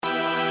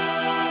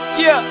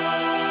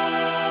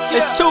Yeah,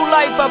 it's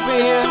TWOLIFE up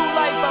in here.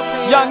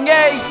 Young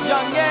A,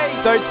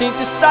 13th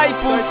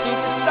disciple.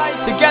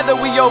 Together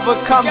we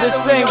overcome this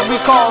thing we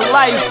call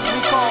life.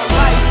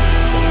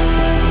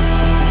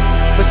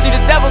 But see, the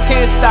devil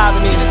can't stop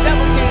me.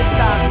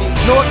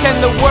 Nor can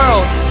the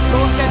world.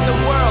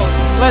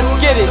 Let's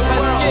get it.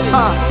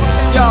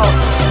 Yo.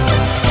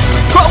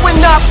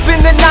 Growing up in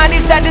the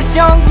 90s, had this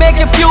young man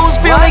confused,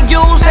 feeling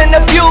used and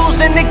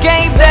abused in the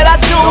game that I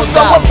choose.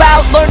 So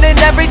about learning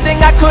everything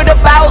I could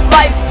about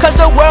life, cause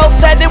the world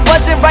said it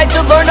wasn't right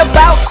to learn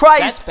about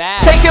Christ.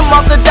 Take him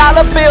off the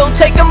dollar bill,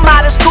 take him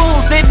out of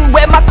schools. Didn't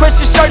wear my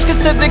Christian shirts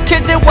cause to the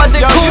kids it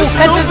wasn't cool.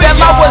 And to them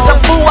I was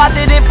a fool, I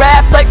didn't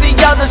rap like the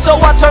others. So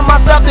I turned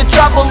myself to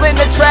trouble in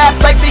the trap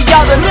like the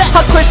others.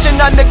 A Christian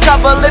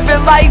undercover,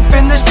 living life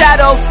in the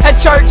shadow.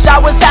 At church I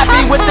was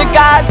happy with the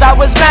guys I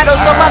was mad.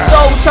 So my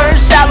soul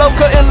turned shallow,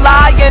 couldn't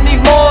lie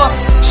anymore.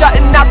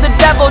 Shutting out the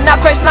devil, now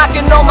Christ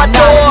knocking on my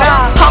door.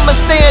 I'ma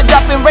stand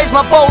up and raise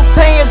my both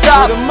hands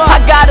up.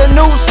 I got a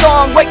new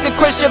song, wake the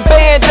Christian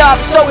band up.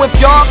 So if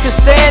y'all can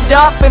stand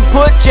up and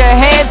put your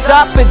hands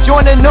up and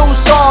join a new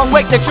song,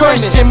 wake the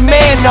Christian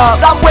man up.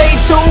 I'm way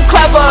too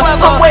clever,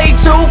 I'm way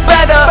too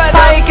better.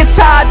 I ain't get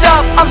tied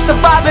up, I'm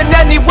surviving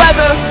any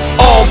weather.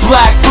 All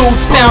black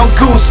boots, down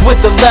goose with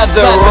the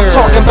leather. I'm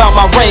talking about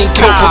my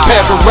raincoat,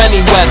 prepared for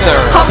any weather.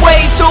 I'm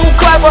way too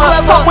clever,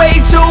 I'm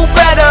way too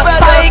better.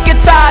 I ain't get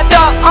tied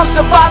up, I'm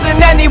surviving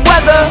any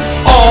weather.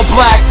 All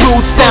black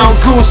boots, down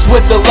goose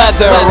with the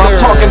leather. I'm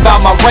talking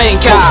about my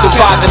raincoat,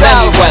 surviving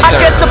any weather. I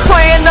guess the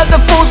plan of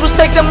the fools was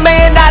take the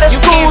man out of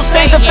school.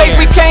 Change the faith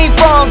we came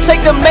from,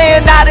 take the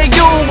man out of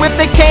you. If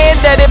they can,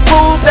 let it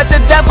prove that the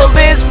devil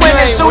is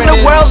winning. Soon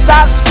the world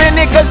stops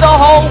spinning, cause the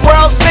whole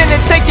world's sinning.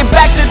 Take it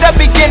back to the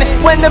beginning,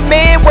 when the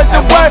man was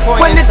the word.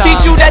 When they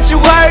teach you that you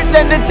heard,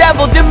 then the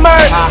devil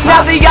demurred.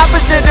 Now the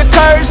opposite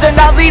occurs, and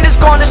our leaders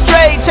gone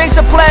astray. Change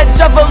the pledge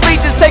of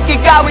allegiance,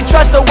 taking God we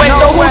trust away.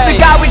 So who's the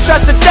God we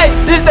trust today?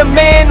 Is the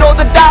man or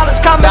the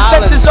dollars? Common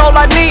sense is all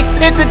I need.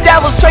 If the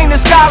devil's training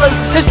scholars,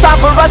 it's time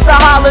for us to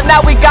holler.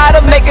 Now we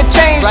gotta make a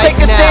change, take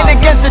a stand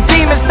against the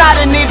demons, not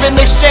an even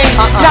exchange.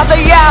 Now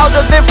they out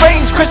of their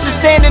range, Christians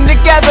standing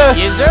together.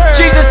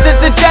 Jesus is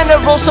the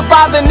general,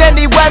 surviving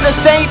any weather.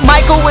 Saint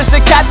Michael is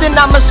the captain,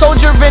 I'm a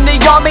soldier in the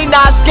army,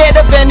 not scared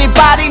of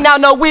anybody. Now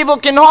no evil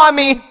can harm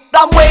me.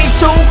 I'm way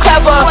too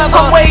clever,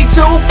 I'm way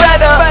too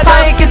better.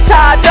 I ain't get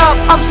tied up,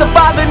 I'm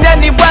surviving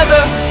any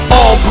weather.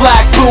 All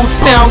black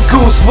boots, down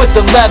goose with the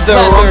leather.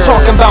 I'm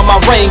talking about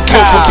my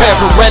raincoat, prepared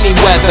for any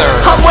weather.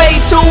 I'm way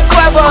too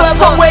clever,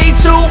 I'm way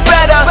too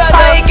better.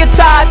 I ain't get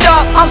tied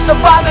up, I'm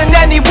surviving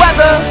any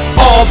weather.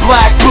 All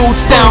black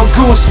boots, down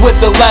goose with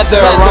the leather.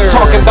 I'm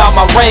talking about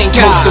my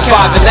raincoat,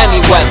 surviving any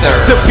weather.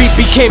 The beat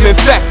became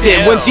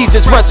infected when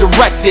Jesus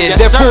resurrected.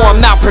 Therefore I'm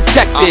now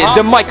protected.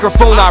 The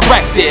microphone I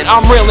wrecked it.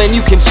 I'm real and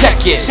you can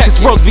check it. This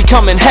world's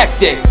becoming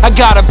hectic. I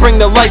gotta bring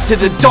the light to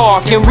the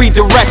dark and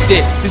redirect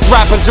it. These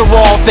rappers are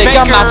all fake,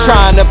 I'm not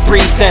trying to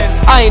pretend.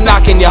 I ain't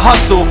knocking your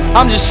hustle,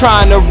 I'm just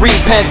trying to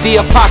repent.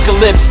 The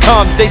apocalypse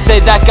comes, they say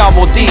that God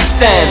will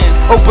descend.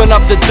 Open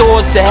up the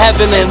doors to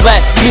heaven and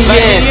let me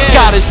in.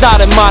 God is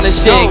not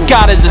admonishing,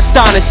 God is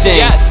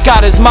astonishing.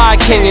 God is my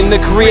king and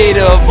the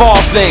creator of all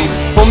things.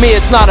 For me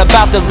it's not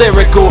about the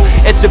lyrical,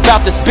 it's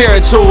about the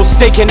spiritual.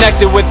 Stay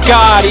connected with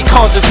God, he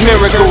calls us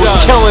miracles.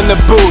 Killing the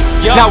booth,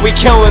 now we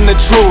killing the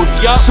truth.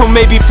 So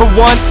maybe for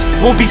once,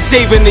 we'll be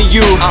saving the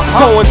youth.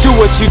 Go and do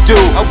what you do,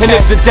 and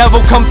if the devil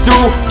come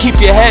through, keep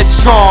your head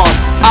strong,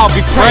 I'll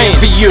be praying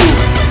for you.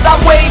 I'm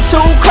way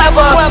too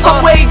clever, I'm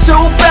way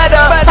too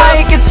better.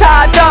 I ain't get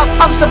tied up,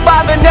 I'm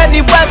surviving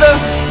any weather.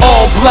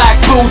 All black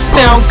boots,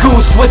 down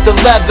goose with the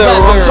leather.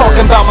 I'm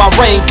talking about my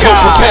raincoat,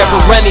 prepared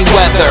for any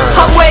weather.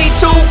 I'm way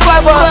too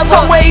clever,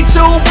 I'm way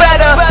too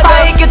better.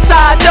 I ain't get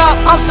tied up,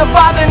 I'm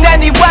surviving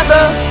any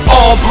weather.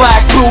 All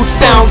black boots,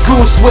 down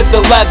goose with the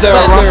leather.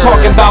 I'm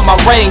talking about my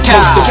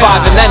raincoat,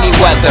 surviving any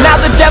weather.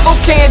 Now the devil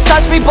can't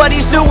touch me, but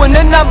he's doing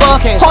a number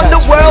on the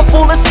world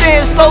full of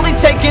sin, slowly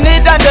taking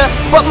it under.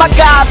 But my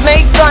God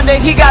made thunder,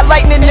 he got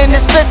lightning in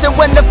his fist. And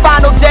when the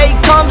final day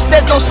comes,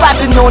 there's no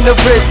slapping on the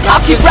wrist.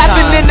 I'll keep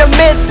rapping in the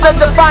midst of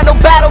the final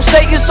battle,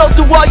 Satan. So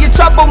through all your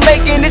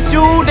troublemaking, it's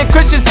you that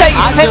Christians hate.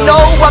 And no,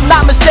 I'm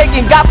not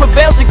mistaken, God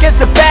prevails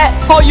against the bad.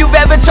 All you've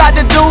ever tried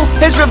to do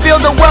is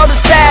reveal the world is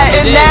sad.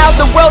 And now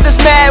the world is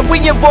mad, we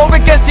in war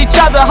against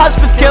each other.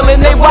 Husbands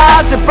killing their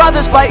wives and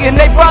brothers fighting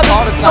their brothers.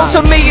 So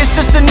to me it's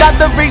just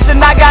another reason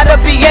I gotta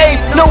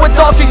behave. No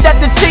adultery, that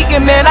the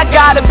cheating, man, I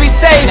gotta be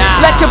saved.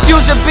 Let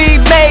confusion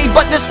be made,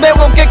 but this man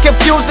won't get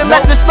confused. And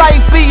let this life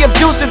be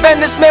abusive,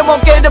 and this man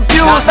won't get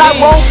abused. I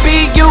won't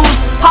be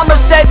used, I'ma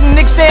set an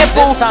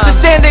example to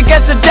stand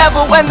against the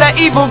devil and the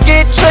evil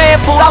get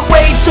trampled. I'm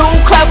way too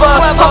clever,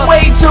 I'm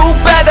way too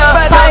better.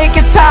 I ain't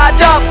get tied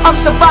up, I'm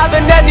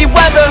surviving any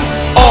weather.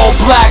 All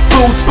black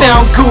boots,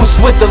 down goose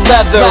with the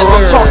leather.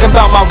 I'm talking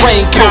about my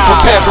raincoat,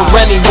 prepared for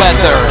any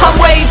weather. I'm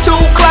way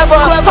too clever,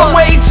 I'm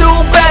way too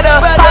better.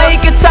 I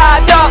ain't get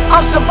tied up,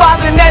 I'm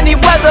surviving any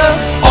weather.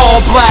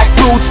 All black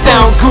boots,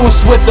 down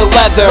goose with the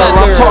leather.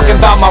 I'm talking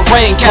about my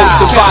raincoat,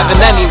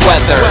 surviving any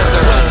weather.